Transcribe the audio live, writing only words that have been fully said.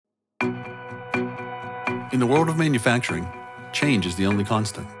In the world of manufacturing, change is the only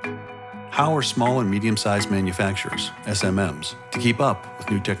constant. How are small and medium-sized manufacturers, SMMs, to keep up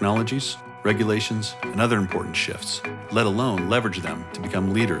with new technologies, regulations, and other important shifts, let alone leverage them to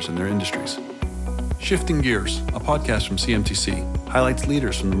become leaders in their industries? Shifting Gears, a podcast from CMTC, highlights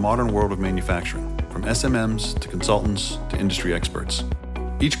leaders from the modern world of manufacturing, from SMMs to consultants to industry experts.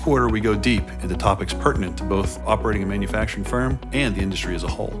 Each quarter, we go deep into topics pertinent to both operating a manufacturing firm and the industry as a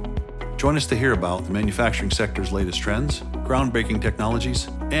whole. Join us to hear about the manufacturing sector's latest trends, groundbreaking technologies,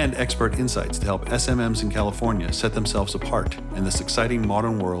 and expert insights to help SMMs in California set themselves apart in this exciting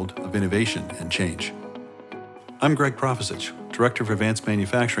modern world of innovation and change. I'm Greg Profisich, Director of Advanced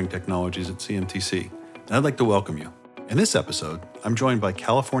Manufacturing Technologies at CMTC, and I'd like to welcome you. In this episode, I'm joined by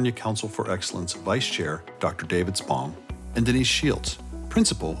California Council for Excellence Vice Chair, Dr. David Spong, and Denise Shields,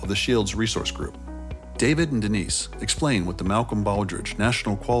 Principal of the Shields Resource Group. David and Denise explain what the Malcolm Baldrige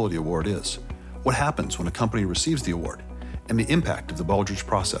National Quality Award is, what happens when a company receives the award, and the impact of the Baldrige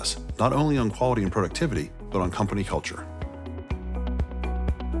process, not only on quality and productivity, but on company culture.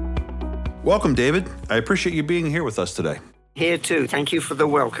 Welcome, David. I appreciate you being here with us today. Here too. Thank you for the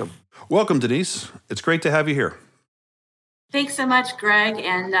welcome. Welcome, Denise. It's great to have you here. Thanks so much, Greg,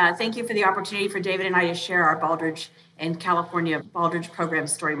 and thank you for the opportunity for David and I to share our Baldrige and California Baldrige program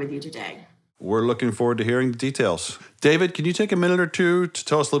story with you today. We're looking forward to hearing the details. David, can you take a minute or two to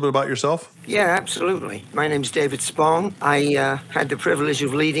tell us a little bit about yourself? Yeah, absolutely. My name's David Spong. I had the privilege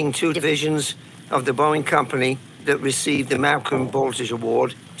of leading two divisions of the Boeing company that received the Malcolm Baldrige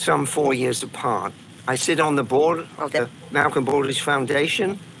Award some 4 years apart. I sit on the board of the Malcolm Baldrige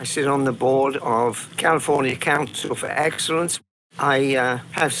Foundation. I sit on the board of California Council for Excellence. I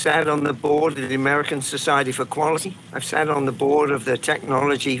have sat on the board of the American Society for Quality. I've sat on the board of the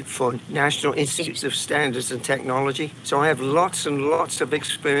Technology for National Institutes of Standards and Technology. So I have lots and lots of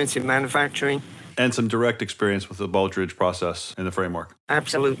experience in manufacturing. And some direct experience with the Baldrige process and the framework.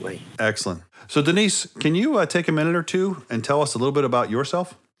 Absolutely. Excellent. So Denise, can you take a minute or two and tell us a little bit about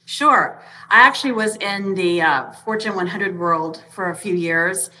yourself? Sure. I actually was in the Fortune 100 world for a few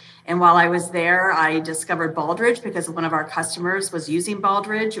years. And while I was there, I discovered Baldrige because one of our customers was using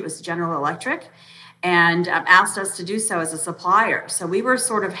Baldrige. It was General Electric, and asked us to do so as a supplier. So we were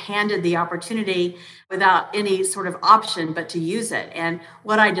sort of handed the opportunity without any sort of option but to use it. And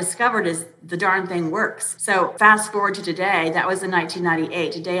what I discovered is the darn thing works. So fast forward to today, that was in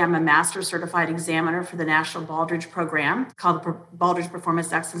 1998. Today, I'm a master certified examiner for the National Baldrige Program called the Baldrige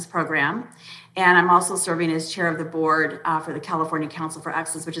Performance Excellence Program. And I'm also serving as chair of the board for the California Council for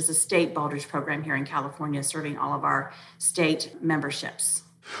Excellence, which is a state Baldrige program here in California, serving all of our state memberships.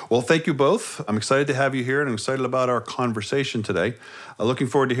 Well, thank you both. I'm excited to have you here and I'm excited about our conversation today. Looking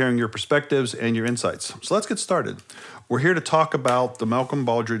forward to hearing your perspectives and your insights. So let's get started. We're here to talk about the Malcolm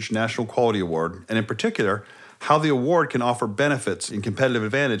Baldrige National Quality Award, and in particular, how the award can offer benefits and competitive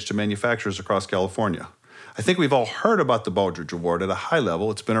advantage to manufacturers across California. I think we've all heard about the Baldrige Award at a high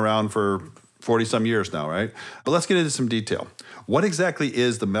level. It's been around for 40-some years now, right? But let's get into some detail. What exactly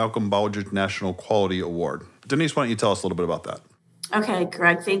is the Malcolm Baldrige National Quality Award? Denise, why don't you tell us a little bit about that? Okay,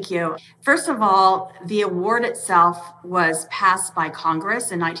 Greg, thank you. First of all, the award itself was passed by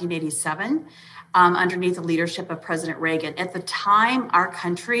Congress in 1987 underneath the leadership of President Reagan. At the time, our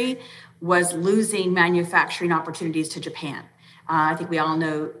country was losing manufacturing opportunities to Japan. I think we all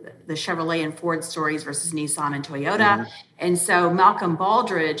know the Chevrolet and Ford stories versus Nissan and Toyota. Mm-hmm. And so Malcolm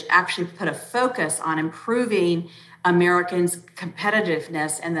Baldrige actually put a focus on improving Americans'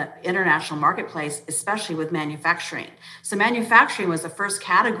 competitiveness in the international marketplace, especially with manufacturing. So manufacturing was the first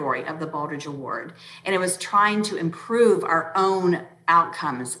category of the Baldrige Award, and it was trying to improve our own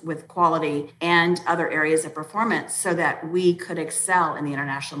outcomes with quality and other areas of performance so that we could excel in the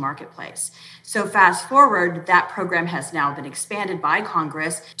international marketplace. So fast forward, that program has now been expanded by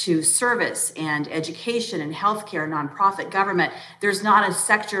Congress to service and education and healthcare, nonprofit, government. There's not a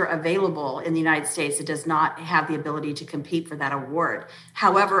sector available in the United States that does not have the ability to compete for that award.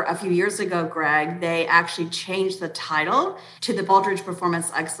 However, a few years ago, Greg, they actually changed the title to the Baldrige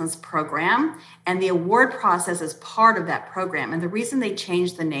Performance Excellence Program, and the award process is part of that program. And the reason they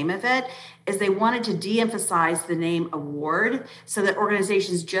changed the name of it is they wanted to de-emphasize the name award so that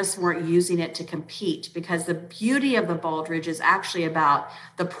organizations just weren't using it to compete, because the beauty of the Baldrige is actually about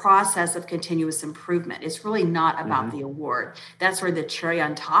the process of continuous improvement. It's really not about the award. That's sort of the cherry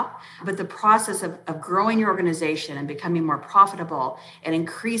on top. But the process of growing your organization and becoming more profitable and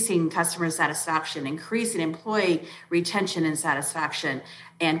increasing customer satisfaction, increasing employee retention and satisfaction,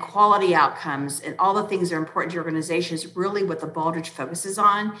 and quality outcomes, and all the things that are important to your organization is really what the Baldrige focuses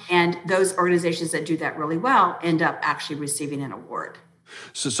on. And those organizations that do that really well end up actually receiving an award.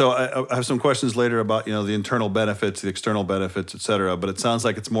 So I have some questions later about, the internal benefits, the external benefits, et cetera, but it sounds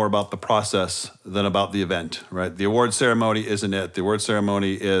like it's more about the process than about the event, right? The award ceremony isn't it. The award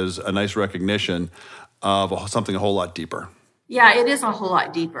ceremony is a nice recognition of something a whole lot deeper. Yeah, it is a whole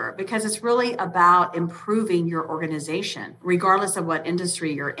lot deeper because it's really about improving your organization, regardless of what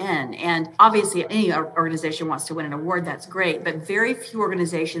industry you're in. And obviously, any organization wants to win an award, that's great. But very few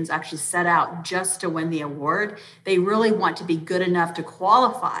organizations actually set out just to win the award. They really want to be good enough to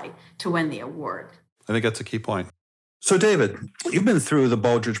qualify to win the award. I think that's a key point. So, David, you've been through the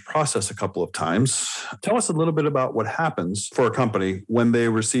Baldrige process a couple of times. Tell us a little bit about what happens for a company when they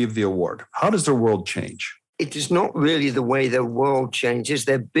receive the award. How does their world change? It is not really the way their world changes,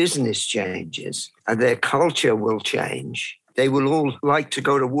 their business changes, and their culture will change. They will all like to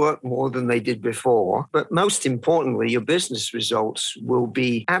go to work more than they did before. But most importantly, your business results will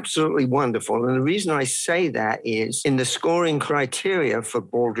be absolutely wonderful. And the reason I say that is in the scoring criteria for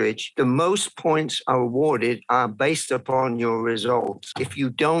Baldrige, the most points are awarded are based upon your results. If you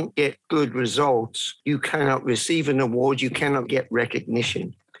don't get good results, you cannot receive an award, you cannot get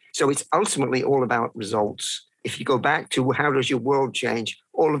recognition. So it's ultimately all about results. If you go back to how does your world change,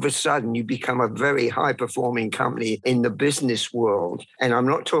 all of a sudden you become a very high-performing company in the business world. And I'm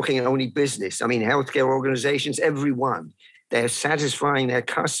not talking only business. I mean, healthcare organizations, everyone. They're satisfying their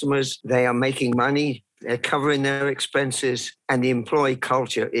customers. They are making money. They're covering their expenses. And the employee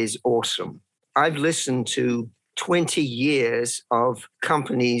culture is awesome. I've listened to 20 years of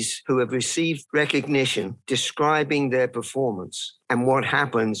companies who have received recognition describing their performance and what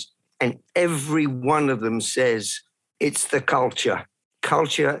happens. And every one of them says it's the culture.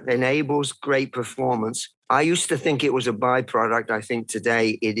 Culture enables great performance. I used to think it was a byproduct. I think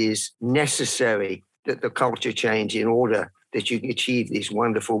today it is necessary that the culture change in order that you can achieve these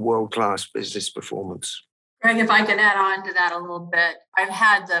wonderful world-class business performance. Greg, if I can add on to that a little bit, I've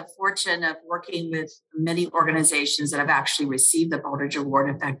had the fortune of working with many organizations that have actually received the Baldrige Award.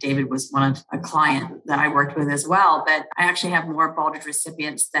 In fact, David was one of a client that I worked with as well. But I actually have more Baldrige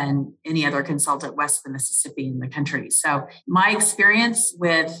recipients than any other consultant west of the Mississippi in the country. So my experience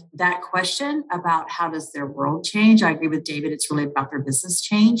with that question about how does their world change, I agree with David, it's really about their business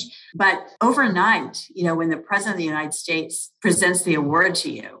change. But overnight, when the President of the United States presents the award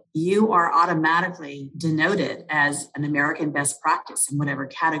to you, you are automatically denoted as an American best practice in whatever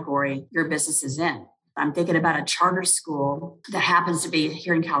category your business is in. I'm thinking about a charter school that happens to be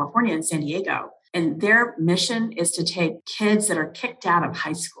here in California in San Diego. And their mission is to take kids that are kicked out of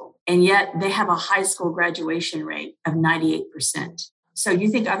high school. And yet they have a high school graduation rate of 98%. So you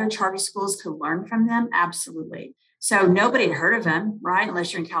think other charter schools could learn from them? Absolutely. So nobody had heard of them, right?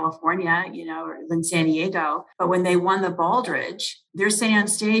 Unless you're in California, or in San Diego. But when they won the Baldrige, they're standing on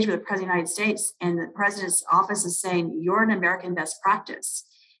stage with the President of the United States, and the President's office is saying, you're an American best practice.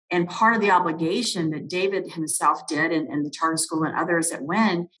 And part of the obligation that David himself did and the charter school and others that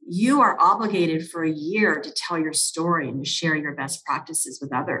win, you are obligated for a year to tell your story and to share your best practices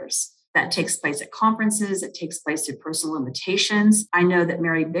with others. That takes place at conferences. It takes place through personal invitations. I know that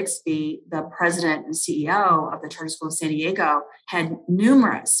Mary Bixby, the president and CEO of the Charter School of San Diego, had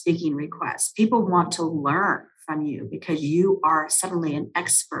numerous speaking requests. People want to learn from you because you are suddenly an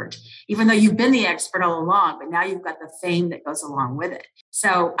expert, even though you've been the expert all along, but now you've got the fame that goes along with it.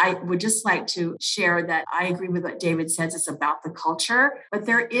 So I would just like to share that I agree with what David says. It's about the culture, but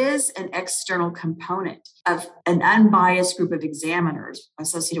there is an external component of an unbiased group of examiners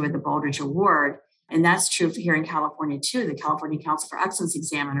associated with the Baldrige Award. And that's true here in California, too, the California Council for Excellence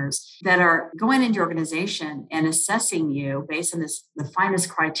examiners that are going into your organization and assessing you based on the finest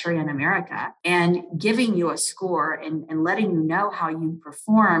criteria in America and giving you a score and letting you know how you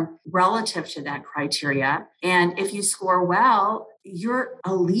perform relative to that criteria. And if you score well, you're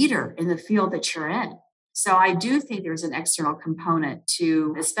a leader in the field that you're in. So I do think there's an external component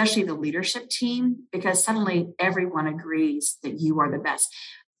to especially the leadership team, because suddenly everyone agrees that you are the best.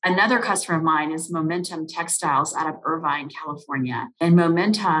 Another customer of mine is Momentum Textiles out of Irvine, California. And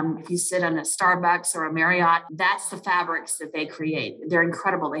Momentum, if you sit on a Starbucks or a Marriott, that's the fabrics that they create. They're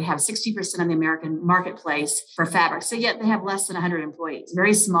incredible. They have 60% of the American marketplace for fabrics. So yet they have less than 100 employees,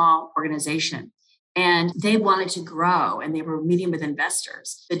 very small organization. And they wanted to grow and they were meeting with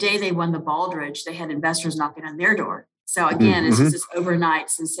investors. The day they won the Baldrige, they had investors knocking on their door. So again, it's just this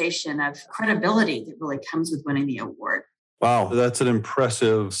overnight sensation of credibility that really comes with winning the award. Wow, that's an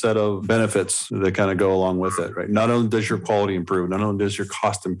impressive set of benefits that kind of go along with it, right? Not only does your quality improve, not only does your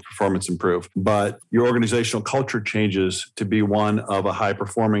cost and performance improve, but your organizational culture changes to be one of a high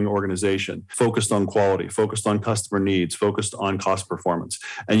performing organization, focused on quality, focused on customer needs, focused on cost performance.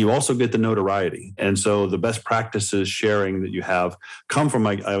 And you also get the notoriety. And so the best practices sharing that you have come from,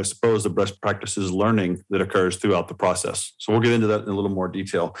 I suppose, the best practices learning that occurs throughout the process. So we'll get into that in a little more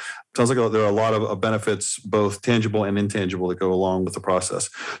detail. Sounds like there are a lot of benefits, both tangible and intangible, that go along with the process.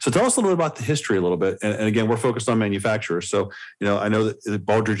 So tell us a little bit about the history a little bit. And again, we're focused on manufacturers. So, I know that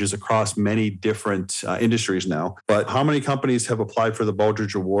Baldrige is across many different industries now, but how many companies have applied for the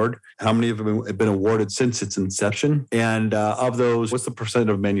Baldrige Award? How many have been awarded since its inception? And of those, what's the percent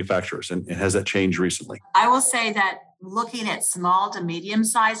of manufacturers? And has that changed recently? I will say that looking at small to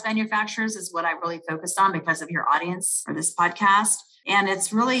medium-sized manufacturers is what I really focused on because of your audience for this podcast. And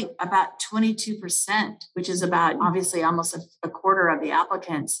it's really about 22%, which is about obviously almost a quarter of the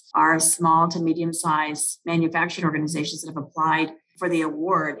applicants are small to medium-sized manufacturing organizations that have applied for the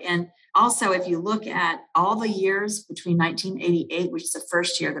award. And also, if you look at all the years between 1988, which is the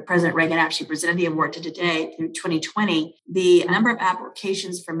first year that President Reagan actually presented the award, to today, through 2020, the number of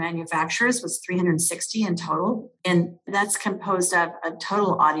applications for manufacturers was 360 in total. And that's composed of a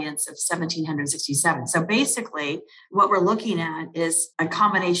total audience of 1,767. So basically, what we're looking at is a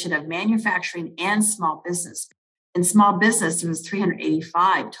combination of manufacturing and small business. In small business, there was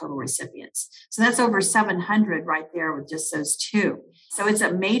 385 total recipients. So that's over 700 right there with just those two. So it's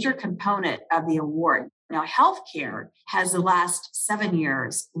a major component of the award. Now, healthcare has the last 7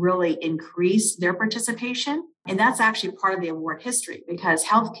 years really increased their participation. And that's actually part of the award history because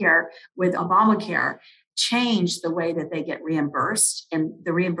healthcare with Obamacare changed the way that they get reimbursed. And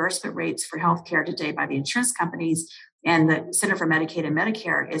the reimbursement rates for healthcare today by the insurance companies and the Center for Medicaid and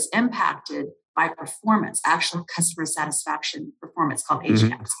Medicare is impacted by performance, actual customer satisfaction performance called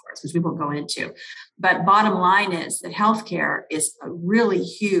HCAHPS scores, which we won't go into. But bottom line is that healthcare is a really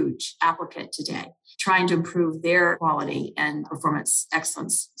huge applicant today, trying to improve their quality and performance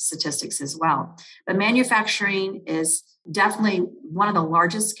excellence statistics as well. But manufacturing is definitely one of the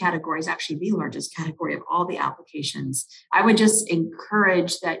largest categories, actually the largest category of all the applications. I would just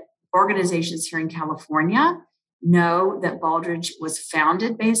encourage that organizations here in California know that Baldrige was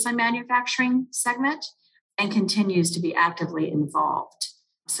founded based on manufacturing segment and continues to be actively involved.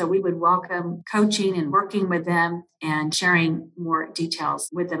 So we would welcome coaching and working with them and sharing more details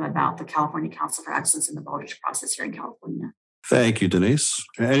with them about the California Council for Excellence in the Baldrige process here in California. Thank you, Denise.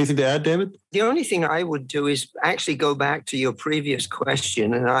 Anything to add, David? The only thing I would do is actually go back to your previous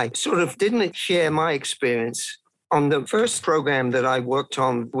question, and I sort of didn't share my experience. On the first program that I worked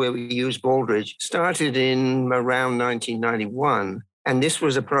on where we used Baldrige, started in around 1991. And this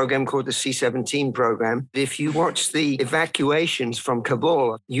was a program called the C-17 program. If you watch the evacuations from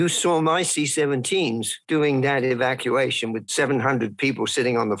Kabul, you saw my C-17s doing that evacuation with 700 people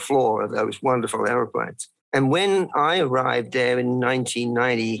sitting on the floor of those wonderful airplanes. And when I arrived there in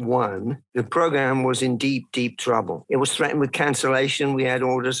 1991, the program was in deep, deep trouble. It was threatened with cancellation. We had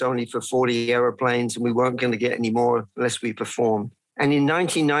orders only for 40 airplanes, and we weren't going to get any more unless we performed. And in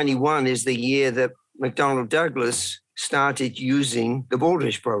 1991 is the year that McDonnell Douglas started using the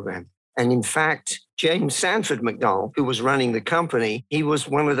Baldrige program. And in fact, James Sanford McDonnell, who was running the company, he was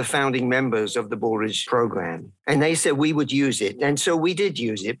one of the founding members of the Baldrige program. And they said we would use it. And so we did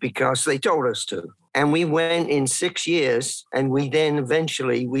use it because they told us to. And we went in 6 years, and we then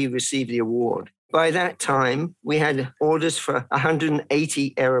eventually we received the award. By that time, we had orders for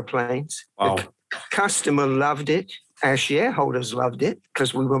 180 airplanes. Wow. The customer loved it. Our shareholders loved it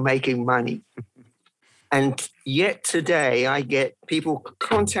because we were making money. And yet today, I get people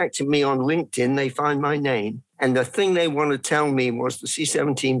contacting me on LinkedIn. They find my name. And the thing they want to tell me was the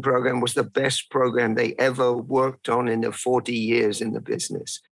C-17 program was the best program they ever worked on in the 40 years in the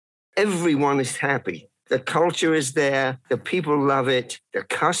business. Everyone is happy. The culture is there. The people love it. The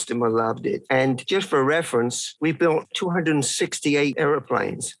customer loved it. And just for reference, we built 268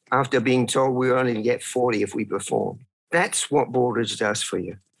 airplanes after being told we were only going to get 40 if we perform. That's what Baldrige does for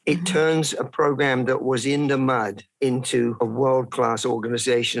you. It turns a program that was in the mud into a world-class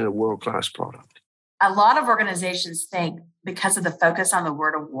organization, a world-class product. A lot of organizations think because of the focus on the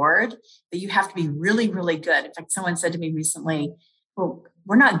word award that you have to be really, really good. In fact, someone said to me recently, well,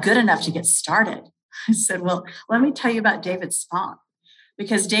 we're not good enough to get started. I said, well, let me tell you about David Spong.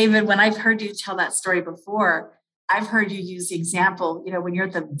 Because David, when I've heard you tell that story before, I've heard you use the example, when you're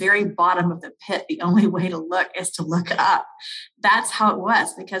at the very bottom of the pit, the only way to look is to look up. That's how it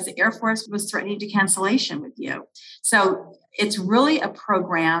was because the Air Force was threatening to cancellation with you. So it's really a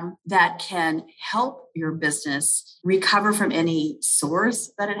program that can help your business recover from any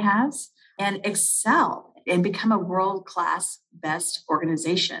sores that it has and excel and become a world-class best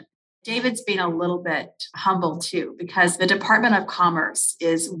organization. David's being a little bit humble too, because the Department of Commerce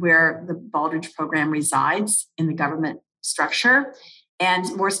is where the Baldrige program resides in the government structure,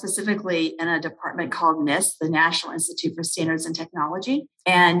 and more specifically in a department called NIST, the National Institute for Standards and Technology.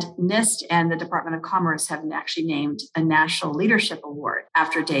 And NIST and the Department of Commerce have actually named a National Leadership Award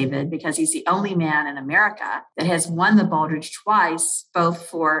after David because he's the only man in America that has won the Baldrige twice, both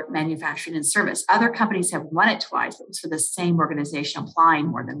for manufacturing and service. Other companies have won it twice, but it was for the same organization applying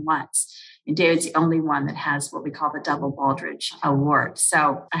more than once. And David's the only one that has what we call the Double Baldrige Award.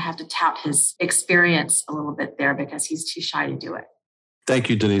 So I have to tout his experience a little bit there because he's too shy to do it.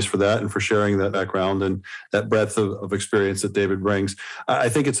 Thank you, Denise, for that and for sharing that background and that breadth of experience that David brings. I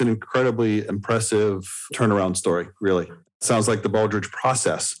think it's an incredibly impressive turnaround story, really. It sounds like the Baldrige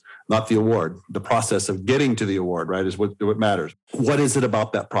process, not the award. The process of getting to the award, right, is what matters. What is it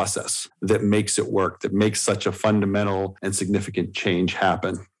about that process that makes it work, that makes such a fundamental and significant change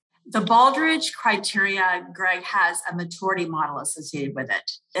happen? The Baldrige criteria, Greg, has a maturity model associated with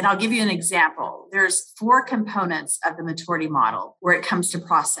it. And I'll give you an example. There's 4 components of the maturity model where it comes to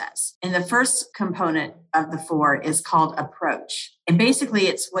process. And the first component of the 4 is called approach. And basically,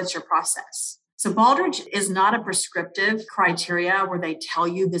 it's what's your process? So Baldrige is not a prescriptive criteria where they tell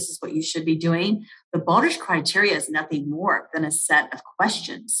you this is what you should be doing. The Baldrige criteria is nothing more than a set of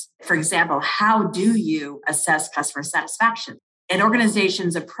questions. For example, how do you assess customer satisfaction? An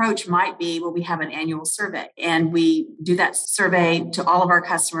organization's approach might be, well, we have an annual survey and we do that survey to all of our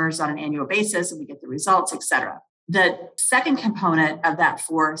customers on an annual basis and we get the results, et cetera. The second component of that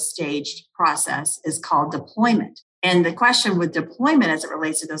 4-staged process is called deployment. And the question with deployment as it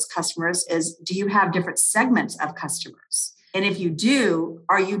relates to those customers is, do you have different segments of customers? And if you do,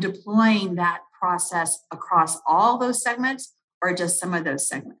 are you deploying that process across all those segments or just some of those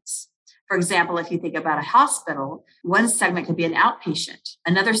segments? For example, if you think about a hospital, one segment could be an outpatient,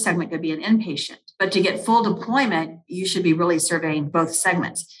 another segment could be an inpatient. But to get full deployment, you should be really surveying both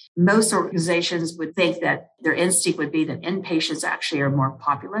segments. Most organizations would think that their instinct would be that inpatients actually are more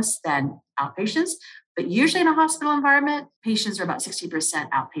populous than outpatients. But usually in a hospital environment, patients are about 60%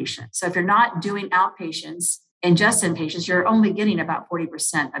 outpatient. So if you're not doing outpatients and just inpatients, you're only getting about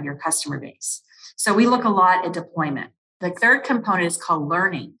 40% of your customer base. So we look a lot at deployment. The third component is called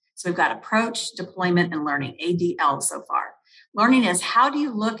learning. So we've got approach, deployment, and learning, ADL so far. Learning is how do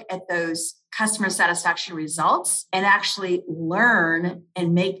you look at those customer satisfaction results and actually learn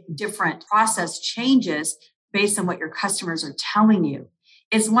and make different process changes based on what your customers are telling you.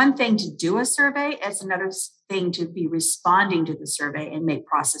 It's one thing to do a survey. It's another thing to be responding to the survey and make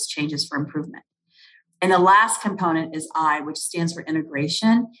process changes for improvement. And the last component is I, which stands for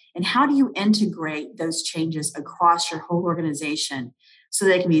integration. And how do you integrate those changes across your whole organization so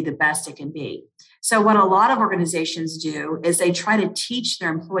they can be the best it can be? So what a lot of organizations do is they try to teach their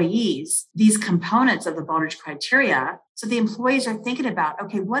employees these components of the Baldrige criteria. So the employees are thinking about,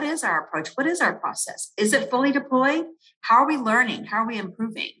 okay, what is our approach? What is our process? Is it fully deployed? How are we learning? How are we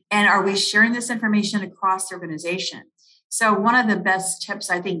improving? And are we sharing this information across the organization? So one of the best tips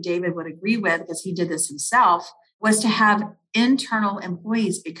I think David would agree with, because he did this himself, was to have internal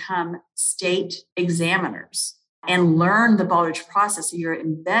employees become state examiners and learn the Baldrige process. So you're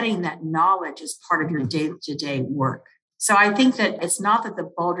embedding that knowledge as part of your day-to-day work. So I think that it's not that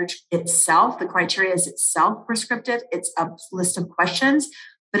the Baldrige itself, the criteria is itself prescriptive, it's a list of questions,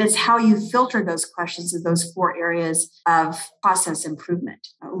 but it's how you filter those questions in those 4 areas of process improvement,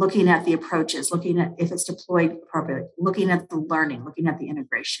 looking at the approaches, looking at if it's deployed appropriately, looking at the learning, looking at the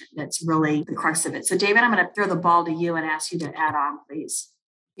integration. That's really the crux of it. So David, I'm going to throw the ball to you and ask you to add on, please.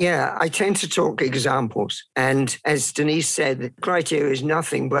 Yeah, I tend to talk examples. And as Denise said, the criteria is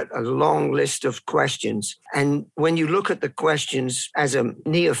nothing but a long list of questions. And when you look at the questions as a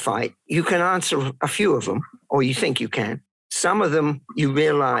neophyte, you can answer a few of them, or you think you can. Some of them, you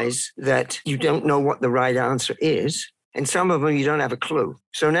realize that you don't know what the right answer is. And some of them, you don't have a clue.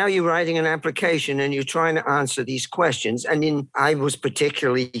 So now you're writing an application and you're trying to answer these questions. And I was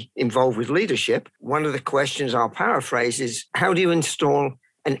particularly involved with leadership. One of the questions I'll paraphrase is, how do you install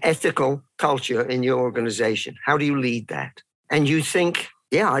an ethical culture in your organization? How do you lead that? And you think,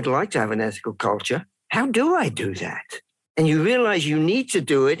 yeah, I'd like to have an ethical culture. How do I do that? And you realize you need to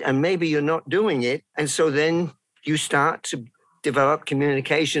do it and maybe you're not doing it. And so then you start to develop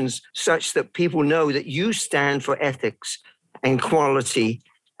communications such that people know that you stand for ethics and quality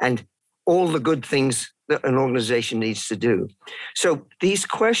and all the good things that an organization needs to do. So these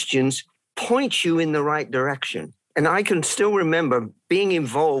questions point you in the right direction. And I can still remember being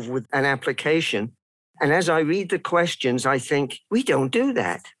involved with an application. And as I read the questions, I think, we don't do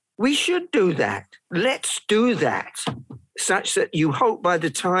that. We should do that. Let's do that. Such that you hope by the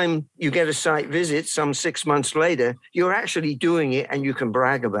time you get a site visit some 6 months later, you're actually doing it and you can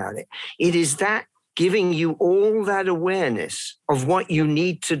brag about it. It is that giving you all that awareness of what you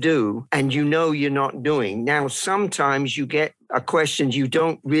need to do and you know you're not doing. Now, sometimes you get a question you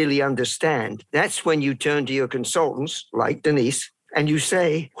don't really understand. That's when you turn to your consultants, like Denise, and you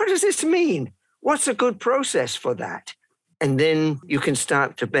say, what does this mean? What's a good process for that? And then you can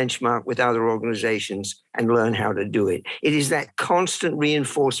start to benchmark with other organizations and learn how to do it. It is that constant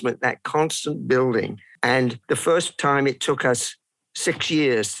reinforcement, that constant building. And the first time it took us 6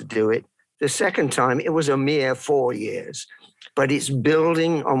 years to do it. The second time it was a mere 4 years. But it's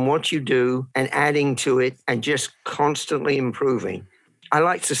building on what you do and adding to it and just constantly improving. I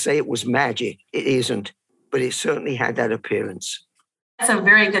like to say it was magic. It isn't, but it certainly had that appearance. That's a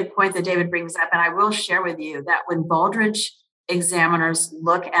very good point that David brings up. And I will share with you that when Baldrige examiners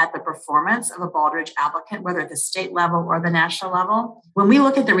look at the performance of a Baldrige applicant, whether at the state level or the national level, when we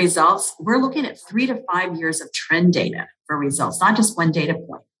look at the results, we're looking at 3 to 5 years of trend data for results, not just one data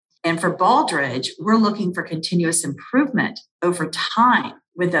point. And for Baldrige, we're looking for continuous improvement over time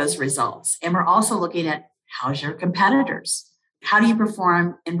with those results. And we're also looking at how's your competitors? How do you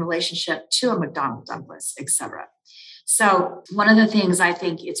perform in relationship to a McDonnell Douglas, et cetera? So one of the things I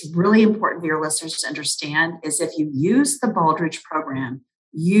think it's really important for your listeners to understand is if you use the Baldrige program,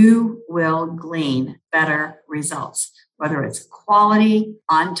 you will glean better results, whether it's quality,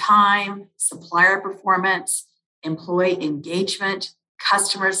 on time, supplier performance, employee engagement,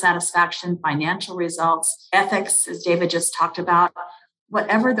 customer satisfaction, financial results, ethics, as David just talked about.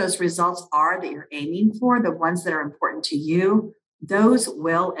 Whatever those results are that you're aiming for, the ones that are important to you, those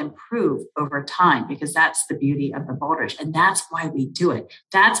will improve over time because that's the beauty of the Baldrige. And that's why we do it.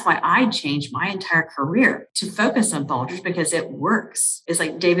 That's why I changed my entire career to focus on Baldrige because it works. It's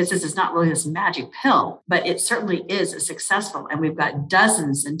like David says, it's not really this magic pill, but it certainly is successful. And we've got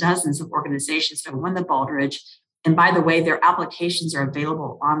dozens and dozens of organizations that won the Baldrige. And by the way, their applications are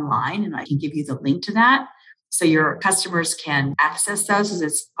available online, and I can give you the link to that. So your customers can access those as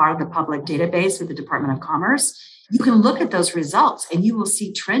it's part of the public database with the Department of Commerce. You can look at those results and you will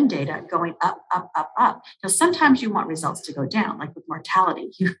see trend data going up, up, up, up. Now, sometimes you want results to go down, like with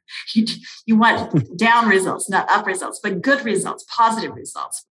mortality. You want down results, not up results, but good results, positive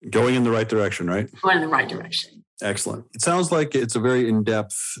results. Going in the right direction, right? Going in the right direction. Excellent. It sounds like it's a very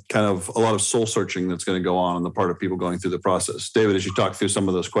in-depth kind of a lot of soul searching that's going to go on the part of people going through the process. David, as you talk through some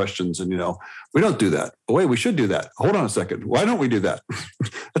of those questions and, we don't do that. Oh, wait, we should do that. Hold on a second. Why don't we do that?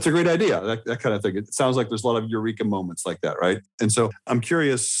 That's a great idea. That kind of thing. It sounds like there's a lot of eureka moments like that, right? And so I'm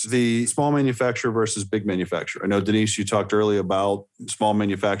curious, the small manufacturer versus big manufacturer. I know, Denise, you talked earlier about small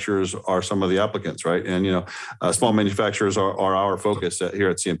manufacturers are some of the applicants, right? And, small manufacturers are our focus here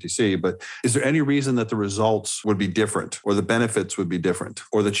at CMTC. But is there any reason that the results would be different or the benefits would be different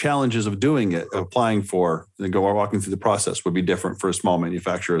or the challenges of doing it, applying for, and walking through the process would be different for a small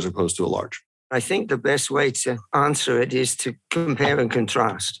manufacturer as opposed to a large? I think the best way to answer it is to compare and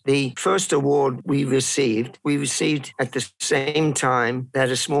contrast. The first award we received at the same time that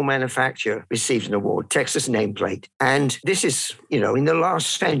a small manufacturer received an award, Texas nameplate. And this is, in the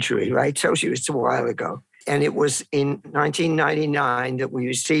last century, right? Tells you it's a while ago. And it was in 1999 that we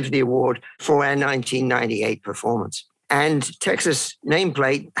received the award for our 1998 performance. And Texas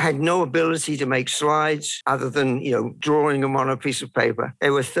nameplate had no ability to make slides other than, drawing them on a piece of paper. They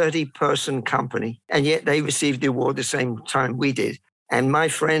were a 30-person company, and yet they received the award the same time we did. And my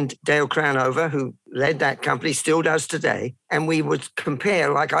friend Dale Crownover, who led that company, still does today. And we would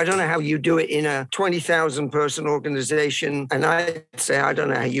compare, I don't know how you do it in a 20,000-person organization. And I'd say, I don't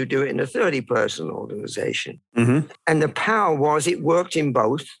know how you do it in a 30-person organization. Mm-hmm. And the power was it worked in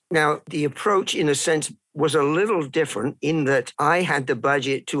both. Now, the approach, in a sense, was a little different in that I had the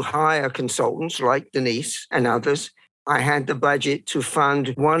budget to hire consultants like Denise and others. I had the budget to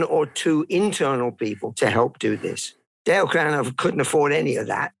fund 1 or 2 internal people to help do this. Dale Crownover couldn't afford any of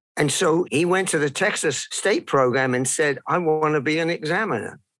that. And so he went to the Texas state program and said, I want to be an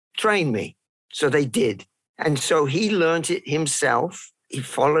examiner. Train me. So they did. And so he learned it himself. He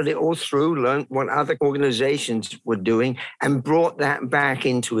followed it all through, learned what other organizations were doing, and brought that back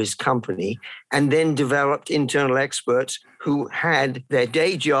into his company, and then developed internal experts who had their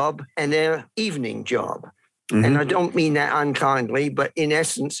day job and their evening job. And I don't mean that unkindly, but in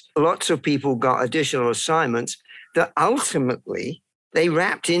essence, lots of people got additional assignments that ultimately they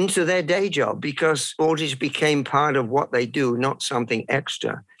wrapped into their day job because Baldrige became part of what they do, not something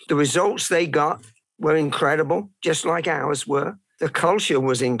extra. The results they got were incredible, just like ours were. The culture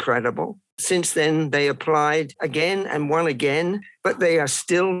was incredible. Since then, they applied again and won again, but they are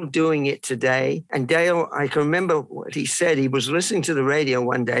still doing it today. And Dale, I can remember what he said. He was listening to the radio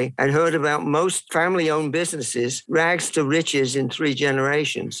one day and heard about most family-owned businesses, rags to riches in 3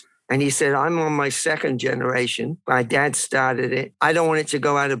 generations. And he said, I'm on my 2nd generation. My dad started it. I don't want it to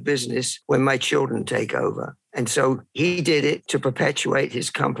go out of business when my children take over. And so he did it to perpetuate his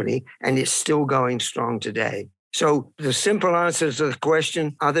company, and it's still going strong today. So the simple answer to the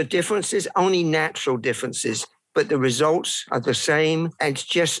question, are there differences? Only natural differences, but the results are the same. And it's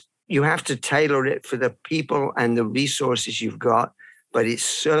just, you have to tailor it for the people and the resources you've got, but it's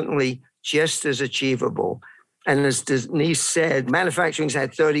certainly just as achievable. And as Denise said, manufacturing's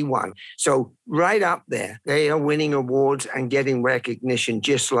had 31. So right up there, they are winning awards and getting recognition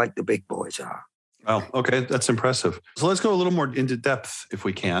just like the big boys are. Wow. Okay. That's impressive. So let's go a little more into depth if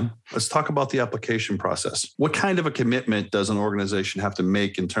we can. Let's talk about the application process. What kind of a commitment does an organization have to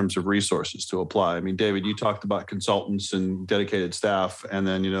make in terms of resources to apply? I mean, David, you talked about consultants and dedicated staff, and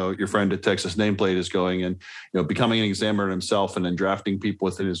then, your friend at Texas Nameplate is going and, becoming an examiner himself and then drafting people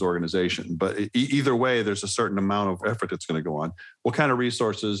within his organization. But either way, there's a certain amount of effort that's going to go on. What kind of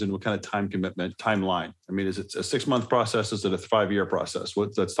resources and what kind of time commitment, timeline? I mean, is it a 6-month process? Is it a 5-year process?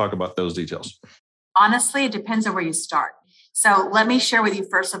 Let's talk about those details. Honestly, it depends on where you start. So let me share with you,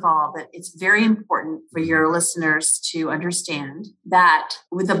 first of all, that it's very important for your listeners to understand that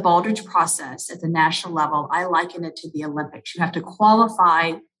with the Baldrige process at the national level, I liken it to the Olympics. You have to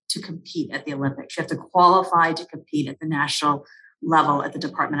qualify to compete at the Olympics. You have to qualify to compete at the national level at the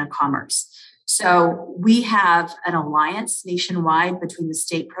Department of Commerce. So we have an alliance nationwide between the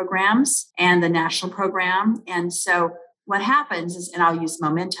state programs and the national program. And so what happens is, and I'll use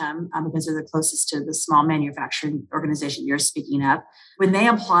Momentum because they're the closest to the small manufacturing organization you're speaking of. When they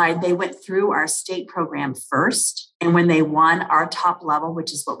applied, they went through our state program first. And when they won our top level,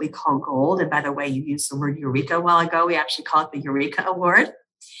 which is what we call gold, and by the way, you used the word Eureka a while ago, we actually call it the Eureka Award.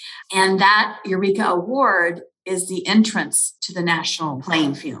 And that Eureka Award is the entrance to the national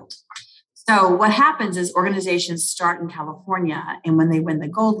playing field. So what happens is organizations start in California, and when they win the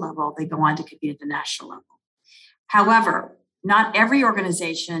gold level, they go on to compete at the national level. However, not every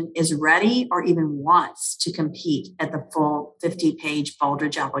organization is ready or even wants to compete at the full 50-page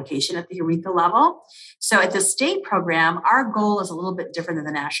Baldrige application at the Eureka level. So at the state program, our goal is a little bit different than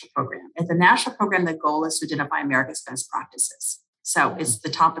the national program. At the national program, the goal is to identify America's best practices. So it's the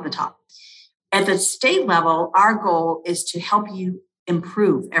top of the top. At the state level, our goal is to help you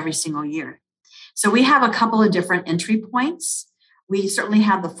improve every single year. So we have a couple of different entry points. We certainly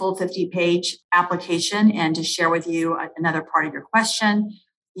have the full 50-page application. And to share with you another part of your question,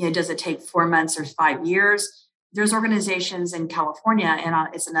 does it take 4 months or 5 years? There's organizations in California, and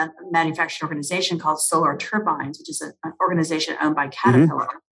it's a manufacturing organization called Solar Turbines, which is an organization owned by Caterpillar.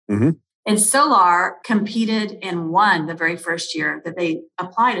 Mm-hmm. And Solar competed and won the very first year that they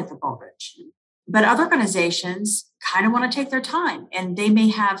applied at the Baldrige. But other organizations kind of want to take their time, and they may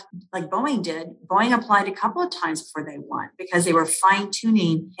have, like Boeing did. Boeing applied a couple of times before they won because they were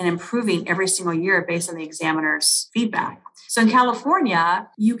fine-tuning and improving every single year based on the examiner's feedback. So in California,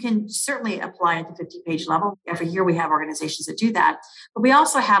 you can certainly apply at the 50-page level. Every year we have organizations that do that. But we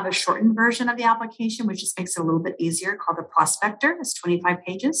also have a shortened version of the application, which just makes it a little bit easier, called the Prospector. It's 25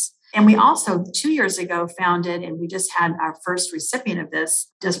 pages. And we also, 2 years ago, founded, and we just had our first recipient of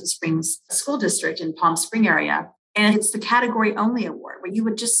this, Desert Springs School District in Palm Spring area. And it's the category only award, where you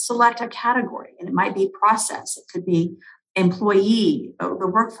would just select a category, and it might be process. It could be employee, the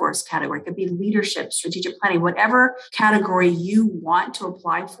workforce category. It could be leadership, strategic planning, whatever category you want to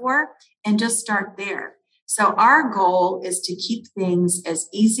apply for, and just start there. So our goal is to keep things as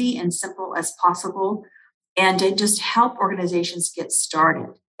easy and simple as possible and to just help organizations get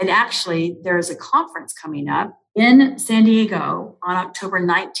started. And actually, there is a conference coming up in San Diego on October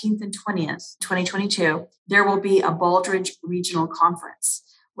 19th and 20th, 2022. There will be a Baldrige Regional Conference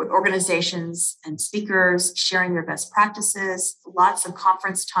with organizations and speakers sharing their best practices, lots of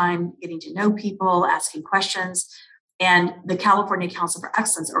conference time, getting to know people, asking questions. And the California Council for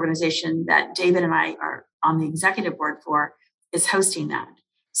Excellence organization that David and I are on the executive board for is hosting that.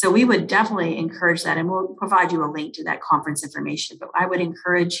 So we would definitely encourage that, and we'll provide you a link to that conference information. But I would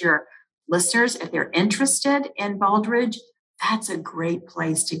encourage your listeners, if they're interested in Baldrige, that's a great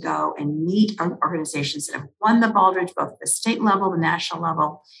place to go and meet organizations that have won the Baldrige, both at the state level, the national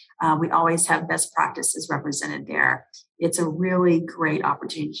level. We always have best practices represented there. It's a really great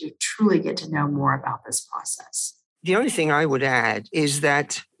opportunity to truly get to know more about this process. The only thing I would add is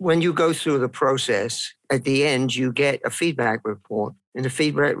that when you go through the process, at the end, you get a feedback report. And the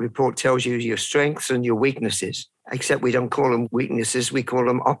feedback report tells you your strengths and your weaknesses, except we don't call them weaknesses. We call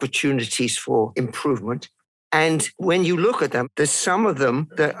them opportunities for improvement. And when you look at them, there's some of them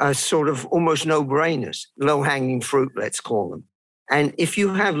that are sort of almost no-brainers, low-hanging fruit, let's call them. And if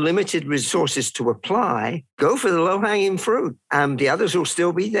you have limited resources to apply, go for the low-hanging fruit. The others will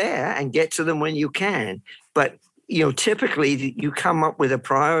still be there, and get to them when you can. But typically you come up with a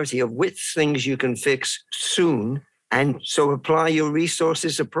priority of which things you can fix soon, and so apply your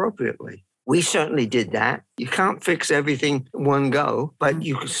resources appropriately. We certainly did that. You can't fix everything in one go, but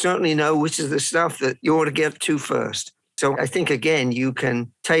you certainly know which is the stuff that you ought to get to first. So I think, again, you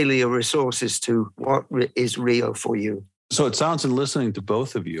can tailor your resources to what is real for you. So it sounds, in listening to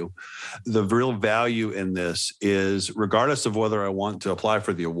both of you, the real value in this is, regardless of whether I want to apply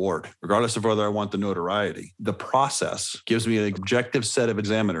for the award, regardless of whether I want the notoriety, the process gives me an objective set of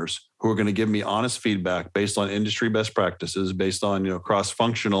examiners who are going to give me honest feedback based on industry best practices, based on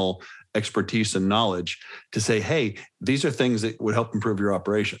cross-functional expertise and knowledge, to say, hey, these are things that would help improve your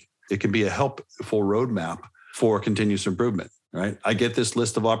operation. It can be a helpful roadmap for continuous improvement. Right? I get this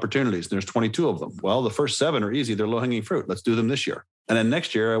list of opportunities, and there's 22 of them. Well, the first 7 are easy. They're low-hanging fruit. Let's do them this year. And then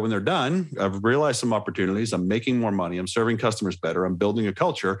next year, when they're done, I've realized some opportunities. I'm making more money. I'm serving customers better. I'm building a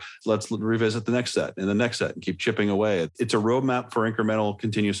culture. Let's revisit the next set and the next set and keep chipping away. It's a roadmap for incremental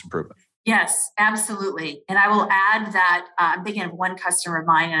continuous improvement. Yes, absolutely. And I will add that I'm thinking of one customer of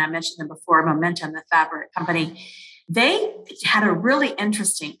mine, and I mentioned them before, Momentum, the fabric company. They had a really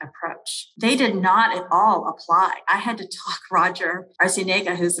interesting approach. They did not at all apply. I had to talk Roger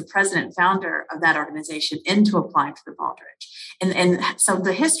Arciniega, who's the president and founder of that organization, into applying for the Baldrige. And so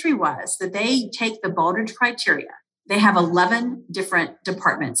the history was that they take the Baldrige criteria. They have 11 different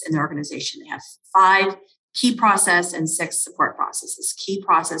departments in the organization. They have 5 key process and 6 support processes. Key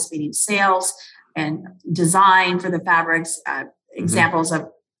process meaning sales and design for the fabrics, examples of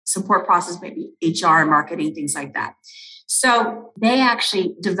support process, maybe HR, marketing, things like that. So they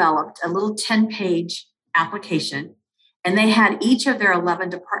actually developed a little 10-page application, and they had each of their 11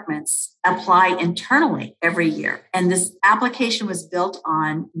 departments apply internally every year. And this application was built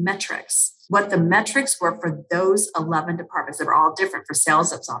on metrics. What the metrics were for those 11 departments that were all different. For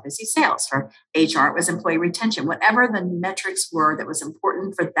sales, it was obviously sales. For HR, it was employee retention. Whatever the metrics were that was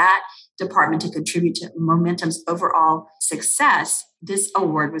important for that department to contribute to Momentum's overall success, this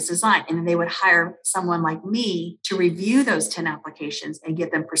award was designed. And then they would hire someone like me to review those 10 applications and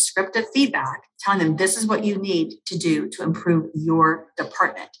give them prescriptive feedback, telling them this is what you need to do to improve your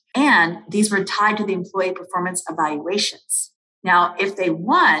department. And these were tied to the employee performance evaluations. Now, if they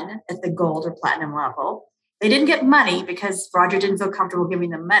won at the gold or platinum level, they didn't get money because Roger didn't feel comfortable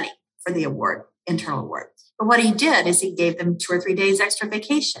giving them money for the award, internal award. But what he did is he gave them 2 or 3 days extra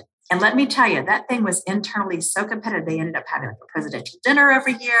vacation. And let me tell you, that thing was internally so competitive. They ended up having a presidential dinner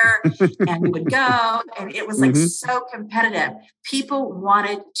every year, and we would go, and it was so competitive. People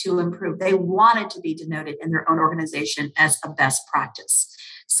wanted to improve. They wanted to be denoted in their own organization as a best practice.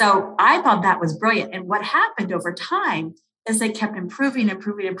 So I thought that was brilliant. And what happened over time is they kept improving. I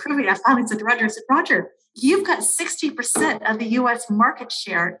finally said to Roger, Roger, you've got 60% of the U.S. market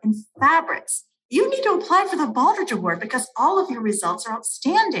share in fabrics. You need to apply for the Baldrige Award because all of your results are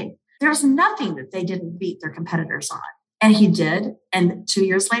outstanding. There's nothing that they didn't beat their competitors on. And he did. And 2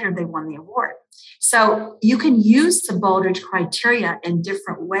 years later, they won the award. So you can use the Baldrige criteria in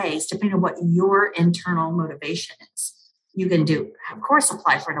different ways, depending on what your internal motivation is. You can of course,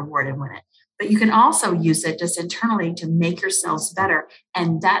 apply for an award and win it. But you can also use it just internally to make yourselves better.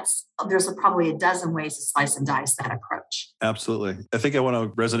 And there's probably a dozen ways to slice and dice that approach. Absolutely. I think I want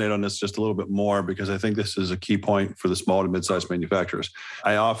to resonate on this just a little bit more because I think this is a key point for the small to mid-sized manufacturers.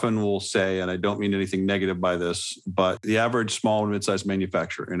 I often will say, and I don't mean anything negative by this, but the average small and mid-sized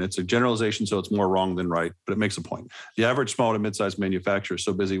manufacturer, and it's a generalization, so it's more wrong than right, but it makes a point. The average small to mid-sized manufacturer is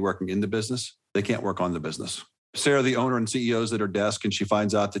so busy working in the business, they can't work on the business. Sarah, the owner and CEO, is at her desk and she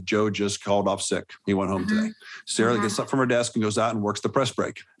finds out that Joe just called off sick. He went home today. Sarah gets up from her desk and goes out and works the press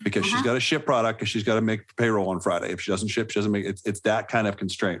break because she's got to ship product because she's got to make payroll on Friday. If she doesn't ship, she doesn't make it. It's that kind of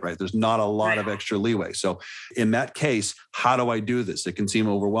constraint, right? There's not a lot of extra leeway. So in that case, how do I do this? It can seem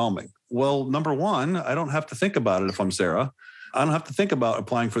overwhelming. Well, number one, I don't have to think about it if I'm Sarah. I don't have to think about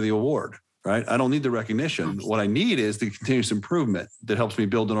applying for the award. right? I don't need the recognition. What I need is the continuous improvement that helps me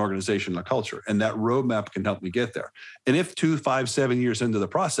build an organization and a culture. And that roadmap can help me get there. And if 2, 5, 7 years into the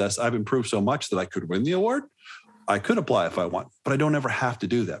process, I've improved so much that I could win the award, I could apply if I want, but I don't ever have to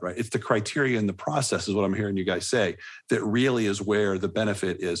do that, right? It's the criteria and the process is what I'm hearing you guys say that really is where the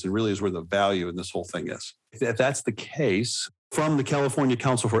benefit is and really is where the value in this whole thing is. If that's the case, from the California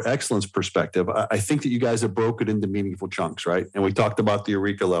Council for Excellence perspective, I think that you guys have broken it into meaningful chunks, right? And we talked about the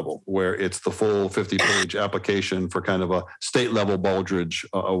Eureka level, where it's the full 50-page application for kind of a state-level Baldrige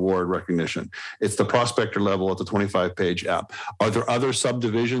Award recognition. It's the prospector level at the 25-page app. Are there other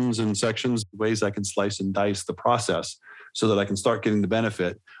subdivisions and sections, ways I can slice and dice the process so that I can start getting the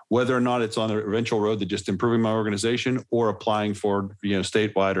benefit, whether or not it's on the eventual road to just improving my organization or applying for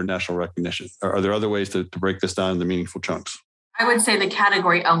statewide or national recognition? Are there other ways to break this down into meaningful chunks? I would say the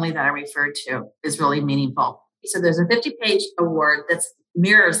category only that I referred to is really meaningful. So there's a 50-page award that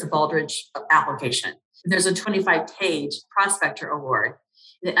mirrors the Baldrige application. There's a 25-page prospector award.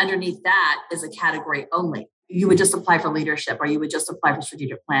 And underneath that is a category only. You would just apply for leadership or you would just apply for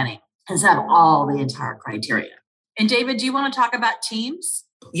strategic planning. Does have all the entire criteria. And David, do you want to talk about teams?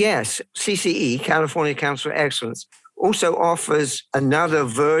 Yes, CCE, California Council for Excellence, also offers another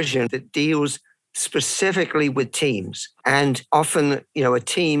version that deals specifically with teams. And often, a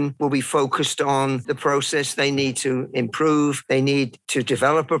team will be focused on the process they need to improve. They need to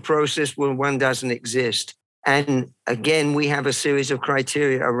develop a process where one doesn't exist. And again, we have a series of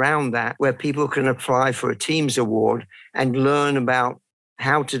criteria around that where people can apply for a Teams award and learn about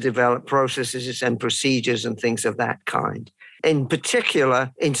how to develop processes and procedures and things of that kind. In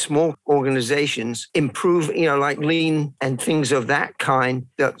particular, in small organizations, improve, like lean and things of that kind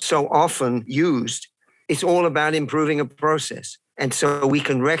that so often used. It's all about improving a process. And so we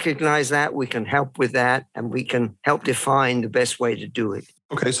can recognize that, we can help with that, and we can help define the best way to do it.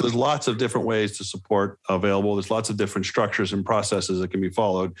 Okay, so there's lots of different ways to support available. There's lots of different structures and processes that can be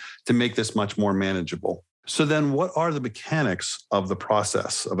followed to make this much more manageable. So then what are the mechanics of the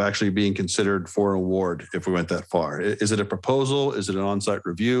process of actually being considered for an award if we went that far? Is it a proposal? Is it an on-site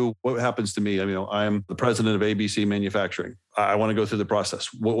review? What happens to me? I'm the president of ABC Manufacturing. I want to go through the process.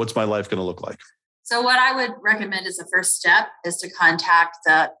 What's my life going to look like? So what I would recommend as a first step is to contact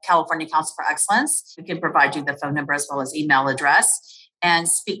the California Council for Excellence. We can provide you the phone number as well as email address and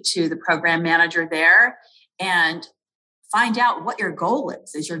speak to the program manager there and find out what your goal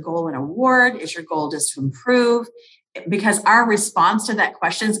is. Is your goal an award? Is your goal just to improve? Because our response to that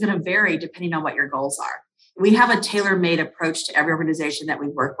question is going to vary depending on what your goals are. We have a tailor-made approach to every organization that we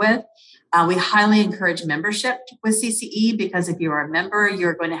work with. We highly encourage membership with CCE because if you are a member,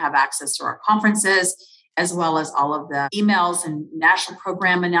 you're going to have access to our conferences, as well as all of the emails and national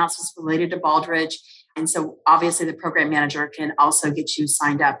program announcements related to Baldrige. And so obviously the program manager can also get you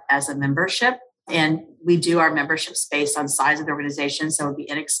signed up as a membership. And we do our memberships based on size of the organization. So it would be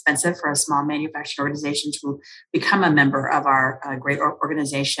inexpensive for a small manufacturing organization to become a member of our great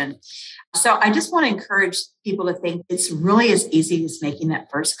organization. So I just want to encourage people to think it's really as easy as making that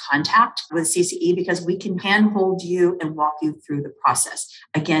first contact with CCE because we can handhold you and walk you through the process,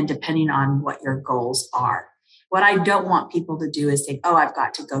 again, depending on what your goals are. What I don't want people to do is think, I've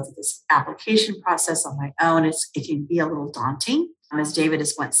got to go through this application process on my own. It can be a little daunting. As David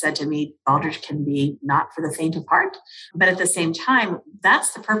has once said to me, Baldrige can be not for the faint of heart. But at the same time,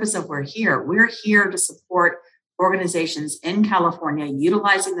 that's the purpose of we're here. We're here to support organizations in California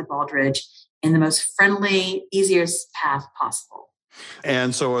utilizing the Baldrige in the most friendly, easiest path possible.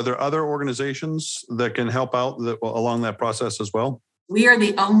 And so are there other organizations that can help out along that process as well? We are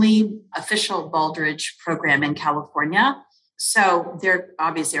the only official Baldrige program in California. So there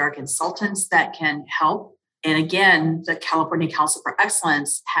obviously are consultants that can help. And again, the California Council for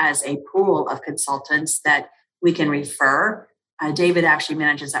Excellence has a pool of consultants that we can refer. David actually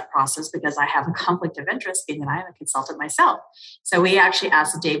manages that process because I have a conflict of interest being that I am a consultant myself. So we actually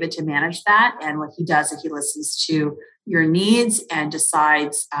asked David to manage that. And what he does is he listens to your needs and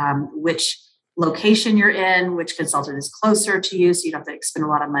decides which location you're in, which consultant is closer to you. So you don't have to spend a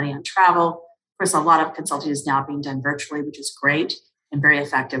lot of money on travel. Of course, a lot of consulting is now being done virtually, which is great and very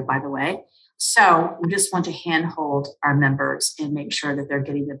effective, by the way. So we just want to handhold our members and make sure that they're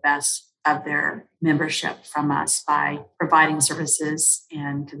getting the best of their membership from us by providing services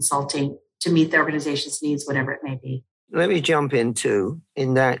and consulting to meet the organization's needs, whatever it may be. Let me jump in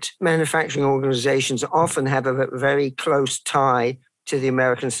that manufacturing organizations often have a very close tie to the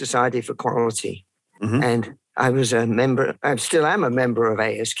American Society for Quality. Mm-hmm. And I was a member, I still am a member of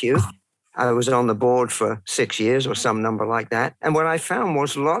ASQ. I was on the board for 6 years or some number like that. And what I found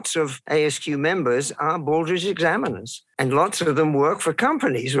was lots of ASQ members are Baldrige examiners, and lots of them work for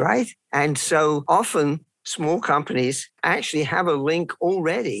companies, right? And so often small companies actually have a link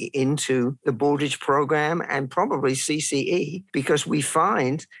already into the Baldrige program and probably CCE, because we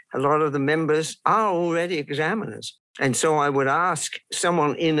find a lot of the members are already examiners. And so I would ask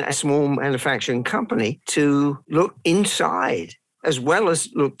someone in a small manufacturing company to look inside as well as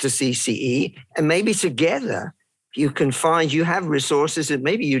look to CCE, and maybe together you can find you have resources that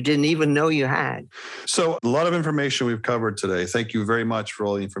maybe you didn't even know you had. So a lot of information we've covered today. Thank you very much for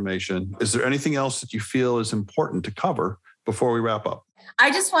all the information. Is there anything else that you feel is important to cover before we wrap up? I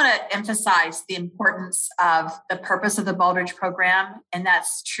just want to emphasize the importance of the purpose of the Baldrige program, and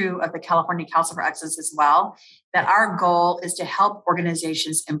that's true of the California Council for Excellence as well, that our goal is to help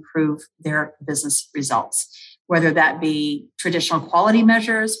organizations improve their business results, whether that be traditional quality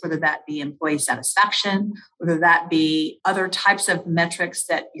measures, whether that be employee satisfaction, whether that be other types of metrics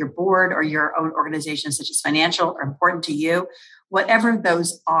that your board or your own organization, such as financial, are important to you. Whatever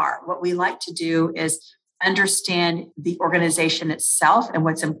those are, what we like to do is understand the organization itself and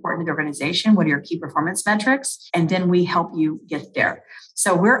what's important to the organization, what are your key performance metrics, and then we help you get there.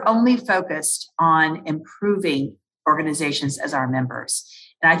 So we're only focused on improving organizations as our members.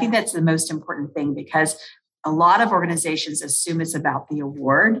 And I think that's the most important thing, because a lot of organizations assume it's about the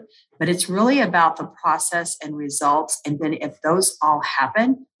award, but it's really about the process and results. And then if those all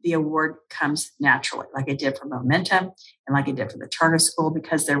happen, the award comes naturally, like it did for Momentum and like it did for the Charter School,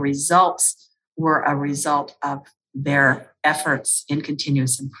 because the results were a result of their efforts in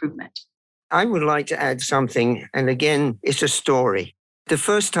continuous improvement. I would like to add something, and again, it's a story. The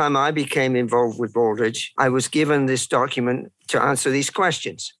first time I became involved with Baldrige, I was given this document to answer these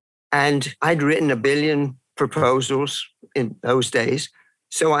questions. And I'd written 1 billion proposals in those days.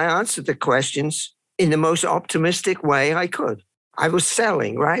 So I answered the questions in the most optimistic way I could. I was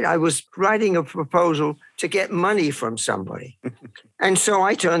selling, right? I was writing a proposal to get money from somebody. And so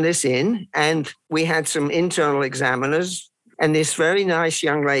I turned this in, and we had some internal examiners, and this very nice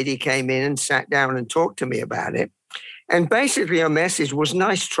young lady came in and sat down and talked to me about it. And basically her message was,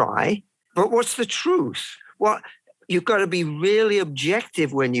 nice try, but what's the truth? Well, you've got to be really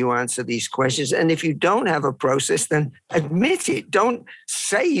objective when you answer these questions. And if you don't have a process, then admit it. Don't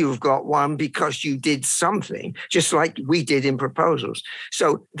say you've got one because you did something, just like we did in proposals.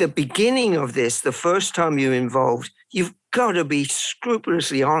 So the beginning of this, the first time you're involved, you've got to be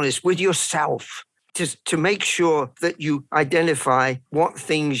scrupulously honest with yourself to make sure that you identify what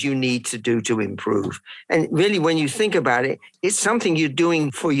things you need to do to improve. And really, when you think about it, it's something you're doing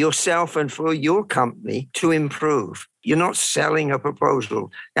for yourself and for your company to improve. You're not selling a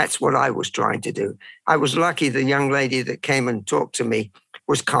proposal. That's what I was trying to do. I was lucky the young lady that came and talked to me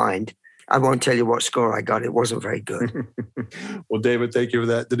was kind. I won't tell you what score I got. It wasn't very good. Well, David, thank you for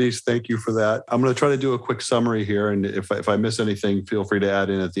that. Denise, thank you for that. I'm going to try to do a quick summary here. And if I miss anything, feel free to add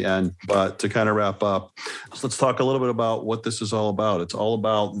in at the end. But to kind of wrap up, let's talk a little bit about what this is all about. It's all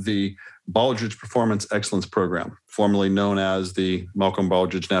about the Baldrige Performance Excellence Program, formerly known as the Malcolm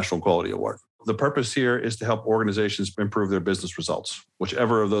Baldrige National Quality Award. The purpose here is to help organizations improve their business results,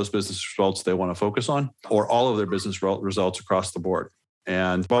 whichever of those business results they want to focus on, or all of their business results across the board.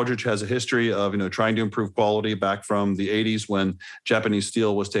 And Baldrige has a history of, trying to improve quality back from the 80s when Japanese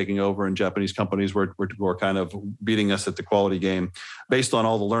steel was taking over and Japanese companies were kind of beating us at the quality game based on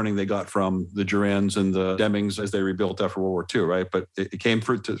all the learning they got from the Durans and the Demings as they rebuilt after World War II, right? But it came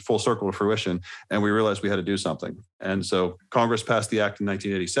to full circle of fruition, and we realized we had to do something. And so Congress passed the act in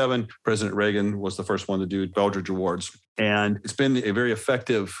 1987. President Reagan was the first one to do Baldrige Awards. And it's been a very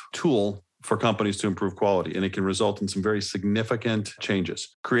effective tool for companies to improve quality, and it can result in some very significant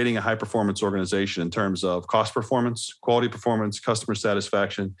changes, creating a high-performance organization in terms of cost performance, quality performance, customer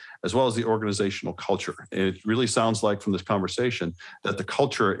satisfaction, as well as the organizational culture. It really sounds like from this conversation that the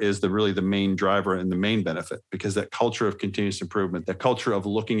culture is really the main driver and the main benefit, because that culture of continuous improvement, that culture of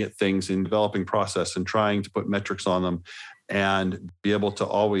looking at things and developing process and trying to put metrics on them and be able to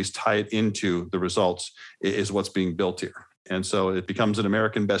always tie it into the results is what's being built here. And so it becomes an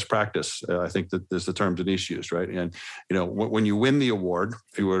American best practice. I think that there's the term Denise used, right? And, when you win the award,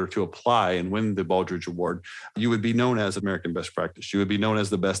 if you were to apply and win the Baldrige Award, you would be known as American best practice. You would be known as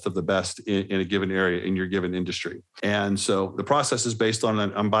the best of the best in a given area, in your given industry. And so the process is based on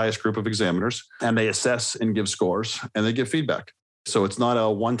an unbiased group of examiners, and they assess and give scores, and they give feedback. So it's not a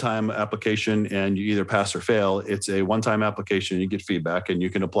one-time application and you either pass or fail. It's a one-time application and you get feedback and you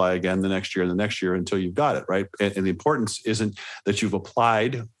can apply again the next year and the next year until you've got it, right? And the importance isn't that you've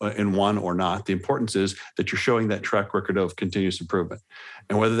applied in one or not. The importance is that you're showing that track record of continuous improvement.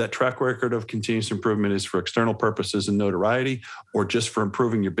 And whether that track record of continuous improvement is for external purposes and notoriety or just for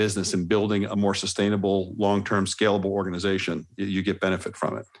improving your business and building a more sustainable, long-term, scalable organization, you get benefit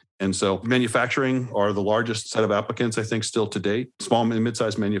from it. And so manufacturing are the largest set of applicants, I think, still to date. Small and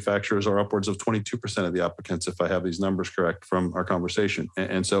mid-sized manufacturers are upwards of 22% of the applicants, if I have these numbers correct from our conversation.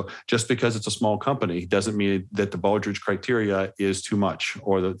 And so just because it's a small company doesn't mean that the Baldrige criteria is too much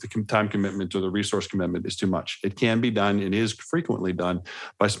or the time commitment or the resource commitment is too much. It can be done and is frequently done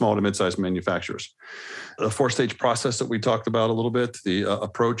by small to mid-sized manufacturers. The 4-stage process that we talked about a little bit, the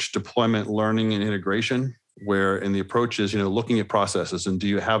approach, deployment, learning, and integration, where in the approach is, looking at processes and do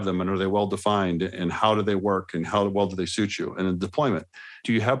you have them and are they well defined and how do they work and how well do they suit you? And in deployment,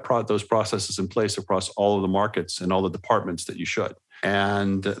 do you have those processes in place across all of the markets and all the departments that you should?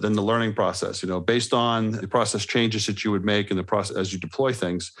 And then the learning process, based on the process changes that you would make in the process as you deploy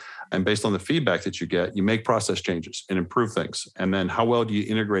things, and based on the feedback that you get, you make process changes and improve things. And then how well do you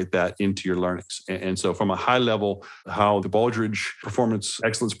integrate that into your learnings? And so from a high level, how the Baldrige Performance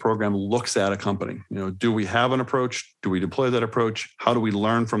Excellence Program looks at a company, do we have an approach? Do we deploy that approach? How do we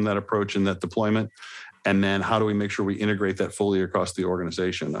learn from that approach and that deployment? And then how do we make sure we integrate that fully across the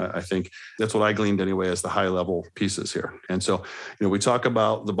organization? I think that's what I gleaned anyway as the high level pieces here. And so, we talk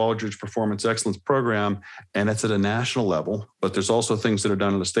about the Baldrige Performance Excellence Program, and it's at a national level, but there's also things that are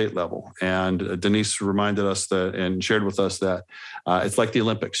done at a state level. And Denise reminded us that and shared with us that it's like the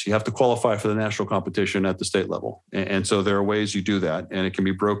Olympics. You have to qualify for the national competition at the state level. And so there are ways you do that, and it can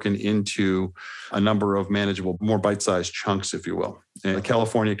be broken into a number of manageable, more bite-sized chunks, if you will. And the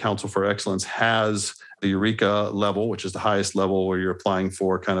California Council for Excellence has the Eureka level, which is the highest level where you're applying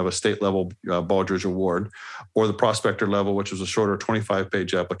for kind of a state level Baldrige award, or the prospector level, which is a shorter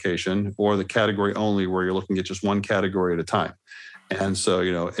 25-page application, or the category only where you're looking at just one category at a time. And so,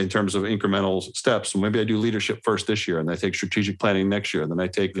 in terms of incremental steps, maybe I do leadership first this year, and I take strategic planning next year, and then I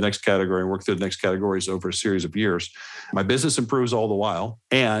take the next category and work through the next categories over a series of years. My business improves all the while.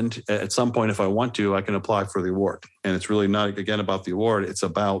 And at some point, if I want to, I can apply for the award. And it's really not, again, about the award. It's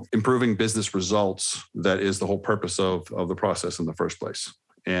about improving business results. That is the whole purpose of the process in the first place.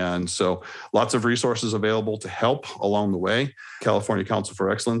 And so lots of resources available to help along the way. California Council for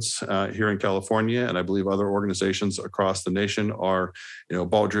Excellence here in California, and I believe other organizations across the nation are,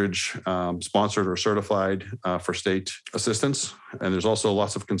 Baldrige sponsored or certified for state assistance. And there's also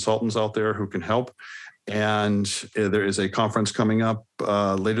lots of consultants out there who can help. And there is a conference coming up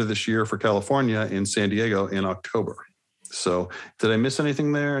later this year for California in San Diego in October. So did I miss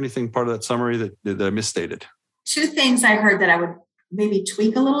anything there? Anything part of that summary that I misstated? Two things I heard that I would maybe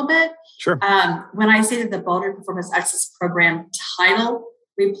tweak a little bit. Sure. When I say that the Baldrige Performance Excellence Program title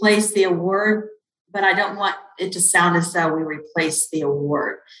replaced the award, but I don't want it to sound as though we replaced the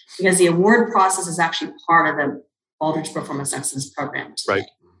award, because the award process is actually part of the Baldrige Performance Excellence Program today. Right.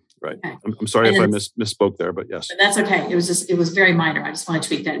 Okay. I'm sorry if I misspoke there, but yes. But that's okay. It was very minor. I just want to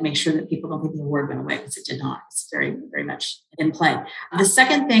tweak that and make sure that people don't think the award went away, because it did not. It's very, very much in play. The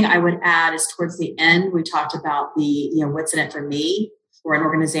second thing I would add is towards the end, we talked about the, what's in it for me for an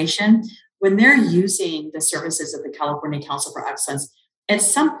organization. When they're using the services of the California Council for Excellence, at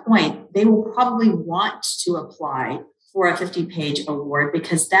some point, they will probably want to apply for a 50-page award,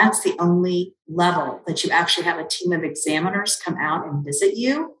 because that's the only level that you actually have a team of examiners come out and visit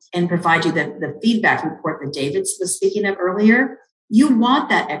you and provide you the feedback report that David was speaking of earlier. You want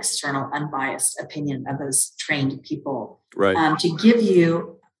that external, unbiased opinion of those trained people, right, to give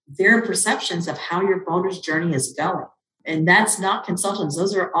you their perceptions of how your Baldrige journey is going. And that's not consultants.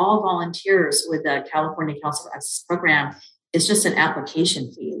 Those are all volunteers with the California Council for Excellence Program. It's just an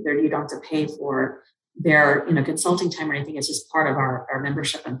application fee. You don't have to pay for their consulting time or anything. It's just part of our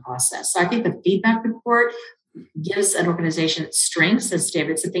membership and process. So I think the feedback report gives an organization its strengths, as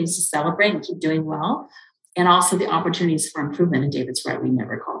David said, things to celebrate and keep doing well, and also the opportunities for improvement. And David's right, we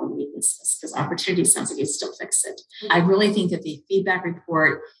never call them weaknesses, because opportunity sounds like you still fix it. I really think that the feedback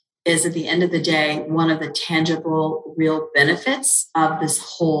report is, at the end of the day, one of the tangible, real benefits of this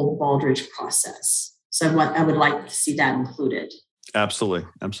whole Baldrige process. So I would like to see that included. Absolutely.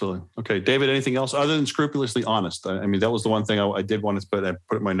 Okay, David, anything else other than scrupulously honest? I mean, that was the one thing I did want to put. I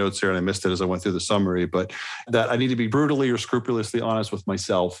put in my notes here and I missed it as I went through the summary, but that I need to be brutally or scrupulously honest with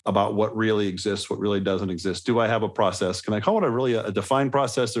myself about what really exists, what really doesn't exist. Do I have a process? Can I call it a defined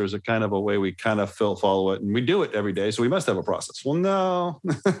process, or is it kind of a way we kind of follow it and we do it every day, so we must have a process? Well, no,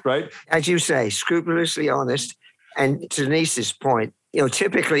 right? As you say, scrupulously honest. And to Denise's point,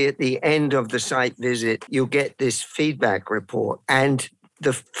 typically at the end of the site visit, you'll get this feedback report. And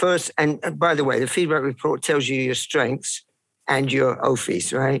by the way, the feedback report tells you your strengths and your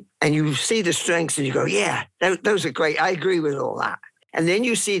OFIs, right? And you see the strengths and you go, yeah, those are great. I agree with all that. And then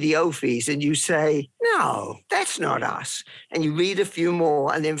you see the OFIs and you say, no, that's not us. And you read a few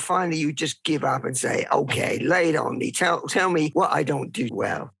more. And then finally you just give up and say, okay, lay it on me. Tell me what I don't do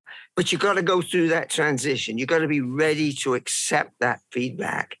well. But you got to go through that transition. You got to be ready to accept that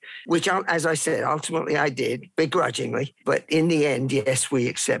feedback, which, as I said, ultimately I did begrudgingly. But in the end, yes, we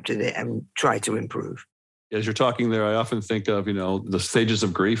accepted it and tried to improve. As you're talking there, I often think of, the stages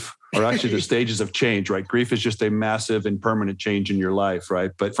of grief, or actually the stages of change, right? Grief is just a massive and permanent change in your life,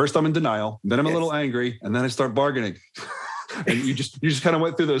 right? But first I'm in denial, then I'm a little angry, and then I start bargaining. And you just kind of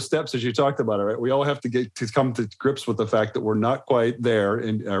went through those steps as you talked about it, right? We all have to come to grips with the fact that we're not quite there,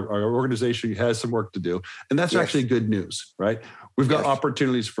 and our organization has some work to do. And that's actually good news, right? We've got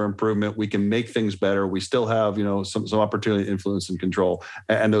opportunities for improvement. We can make things better. We still have, some opportunity to influence and control.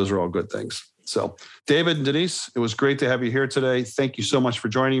 And those are all good things. So David and Denise, it was great to have you here today. Thank you so much for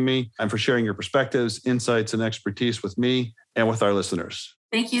joining me and for sharing your perspectives, insights, and expertise with me and with our listeners.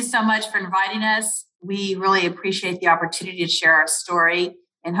 Thank you so much for inviting us. We really appreciate the opportunity to share our story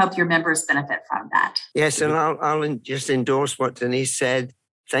and hope your members benefit from that. Yes, and I'll just endorse what Denise said.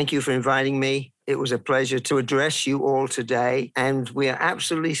 Thank you for inviting me. It was a pleasure to address you all today, and we are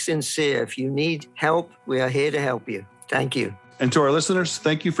absolutely sincere. If you need help, we are here to help you. Thank you. And to our listeners,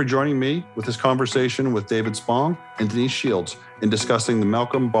 thank you for joining me with this conversation with David Spong and Denise Shields in discussing the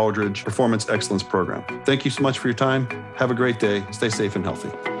Malcolm Baldrige Performance Excellence Program. Thank you so much for your time. Have a great day. Stay safe and healthy.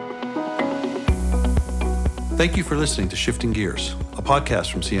 Thank you for listening to Shifting Gears, a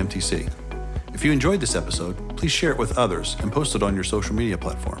podcast from CMTC. If you enjoyed this episode, please share it with others and post it on your social media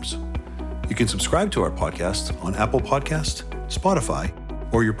platforms. You can subscribe to our podcast on Apple Podcast, Spotify,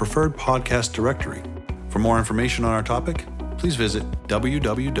 or your preferred podcast directory. For more information on our topic, please visit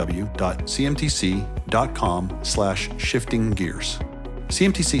www.cmtc.com/shiftinggears.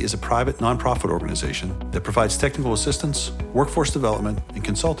 CMTC is a private nonprofit organization that provides technical assistance, workforce development, and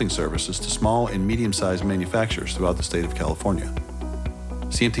consulting services to small and medium-sized manufacturers throughout the state of California.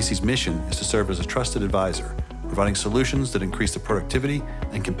 CMTC's mission is to serve as a trusted advisor, providing solutions that increase the productivity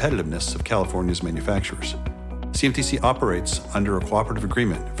and competitiveness of California's manufacturers. CMTC operates under a cooperative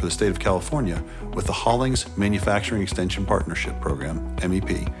agreement for the state of California with the Hollings Manufacturing Extension Partnership Program,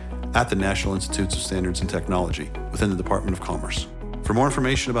 MEP, at the National Institutes of Standards and Technology within the Department of Commerce. For more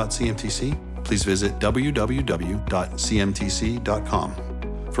information about CMTC, please visit www.cmtc.com.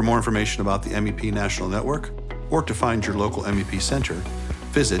 For more information about the MEP National Network, or to find your local MEP center,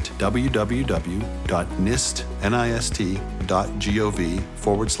 visit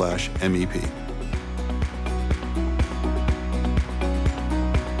www.nist.gov/MEP.